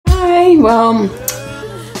well,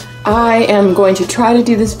 I am going to try to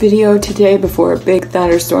do this video today before a big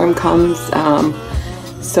thunderstorm comes,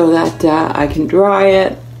 so that I can dry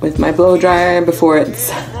it with my blow dryer before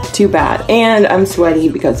it's too bad. And I'm sweaty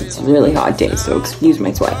because it's a really hot day, so excuse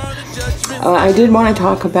my sweat. I did want to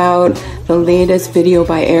talk about the latest video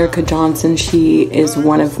by Erica Johnson. She is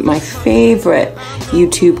one of my favorite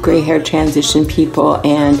YouTube gray hair transition people,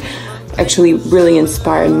 and actually really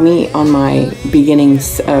inspired me on my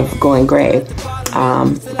beginnings of going gray.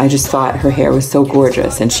 I just thought her hair was so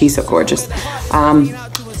gorgeous, and she's so gorgeous.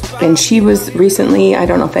 And she was recently, I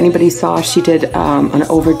don't know if anybody saw, she did an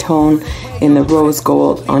overtone in the rose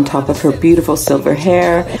gold on top of her beautiful silver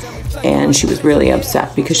hair, and she was really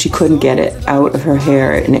upset because she couldn't get it out of her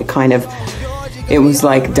hair, and it was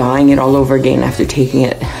like dyeing it all over again after taking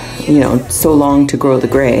it, so long to grow the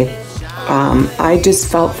gray. I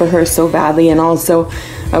just felt for her so badly, and also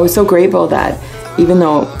I was so grateful that even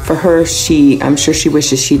though for her, I'm sure she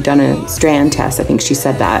wishes she'd done a strand test. I think she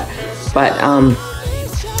said that, but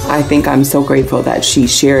I think I'm so grateful that she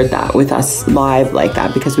shared that with us live like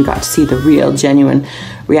that, because we got to see the real, genuine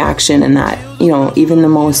reaction, and that, even the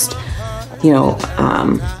most,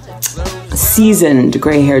 seasoned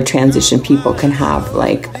gray hair transition people can have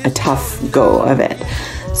like a tough go of it.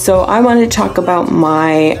 So I wanted to talk about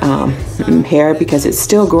my hair because it's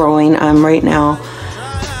still growing. I'm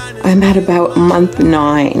at about month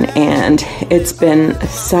 9, and it's been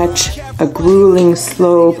such a grueling,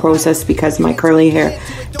 slow process because my curly hair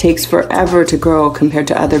takes forever to grow compared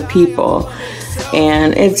to other people,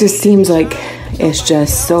 and it just seems like it's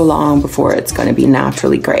just so long before it's going to be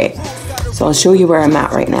naturally gray. So I'll show you where I'm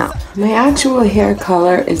at right now. My actual hair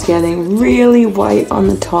color is getting really white on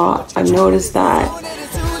the top. I've noticed that.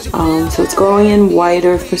 So it's growing in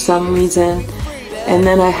whiter for some reason. And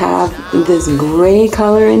then I have this gray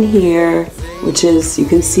color in here, which is, you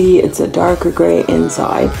can see it's a darker gray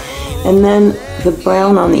inside. And then the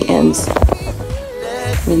brown on the ends.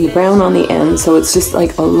 Maybe brown on the ends. So it's just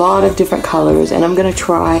like a lot of different colors. And I'm going to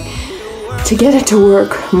try to get it to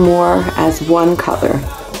work more as one color.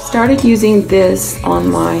 Started using this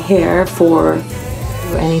on my hair for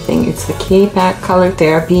anything. It's the K-Pack Color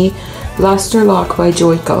Therapy Luster Lock by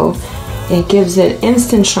Joico. It gives it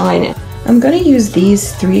instant shine. I'm going to use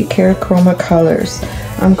these 3 Kerachroma colors.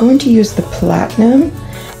 I'm going to use the platinum,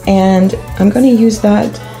 and I'm going to use that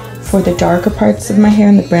for the darker parts of my hair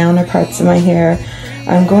and the browner parts of my hair.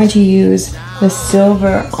 I'm going to use the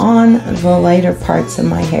silver on the lighter parts of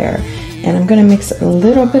my hair, and I'm going to mix a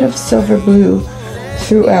little bit of silver blue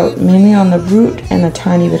throughout, mainly on the root and a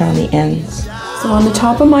tiny bit on the ends. So on the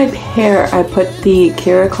top of my hair, I put the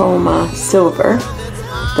Kerachroma Silver,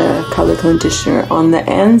 the color conditioner. On the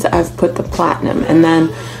ends, I've put the platinum, and then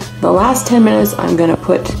the last 10 minutes, I'm gonna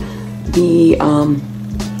put the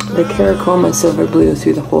Kerachroma Silver Blue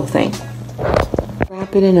through the whole thing.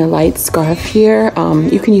 Wrap it in a light scarf here.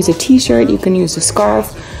 You can use a t-shirt, you can use a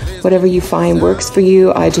scarf, whatever you find works for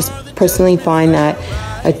you. I just personally find that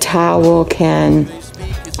a towel can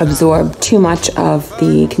absorb too much of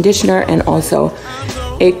the conditioner, and also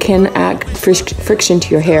it can add friction to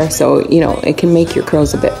your hair, so it can make your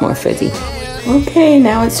curls a bit more frizzy. Okay,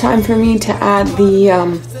 now it's time for me to add the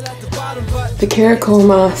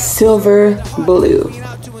Kerachroma Silver Blue.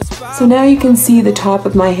 So now you can see the top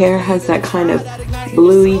of my hair has that kind of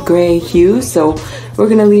bluey gray hue, so we're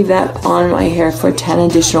going to leave that on my hair for 10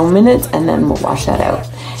 additional minutes, and then we'll wash that out.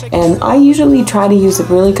 And I usually try to use a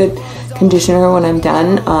really good conditioner when I'm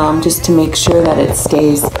done, just to make sure that it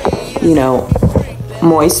stays,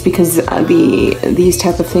 moist, because these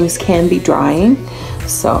type of things can be drying.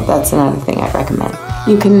 So that's another thing I recommend.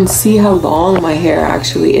 You can see how long my hair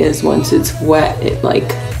actually is once it's wet. It like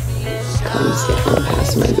comes down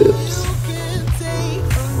past my boobs.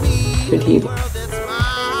 Pretty.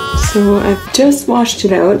 So I've just washed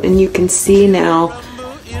it out, and you can see now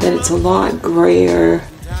that it's a lot grayer.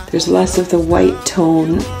 There's less of the white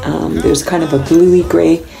tone. There's kind of a bluey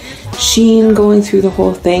gray sheen going through the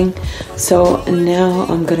whole thing. So now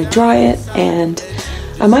I'm gonna dry it, and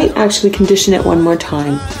I might actually condition it one more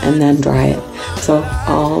time and then dry it. So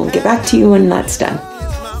I'll get back to you when that's done.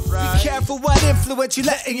 Careful what influence you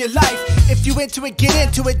let in your life. If you into it, get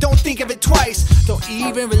into it, don't think of it twice. Don't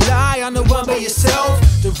even rely on the one by yourself.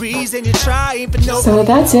 The reason you're trying, but no. So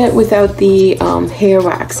that's it without the hair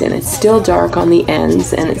wax in. It's still dark on the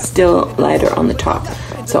ends, and it's still lighter on the top.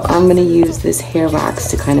 So I'm gonna use this hair wax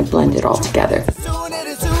to kind of blend it all together.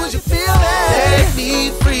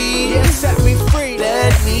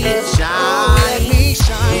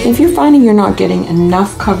 If you're finding you're not getting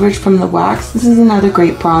enough coverage from the wax, this is another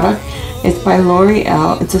great product. It's by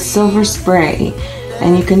L'Oreal. It's a silver spray.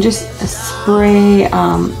 and you can just spray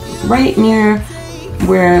right near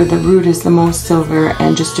where the root is the most silver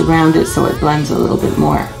and just around it so it blends a little bit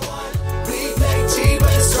more.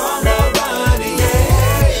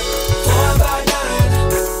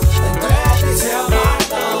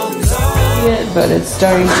 But it's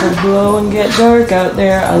starting to blow and get dark out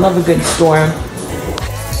there. I love a good storm.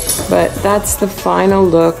 But that's the final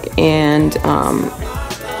look, and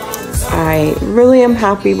I really am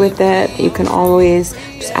happy with it. You can always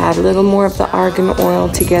just add a little more of the argan oil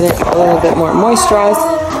to get it a little bit more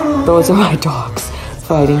moisturized. Those are my dogs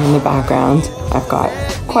fighting in the background. I've got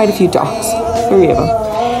quite a few dogs, 3 of them.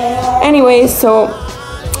 Anyway, so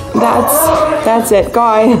that's it,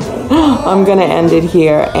 guys. I'm gonna end it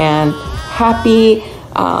here, and happy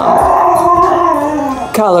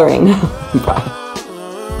coloring. Bye.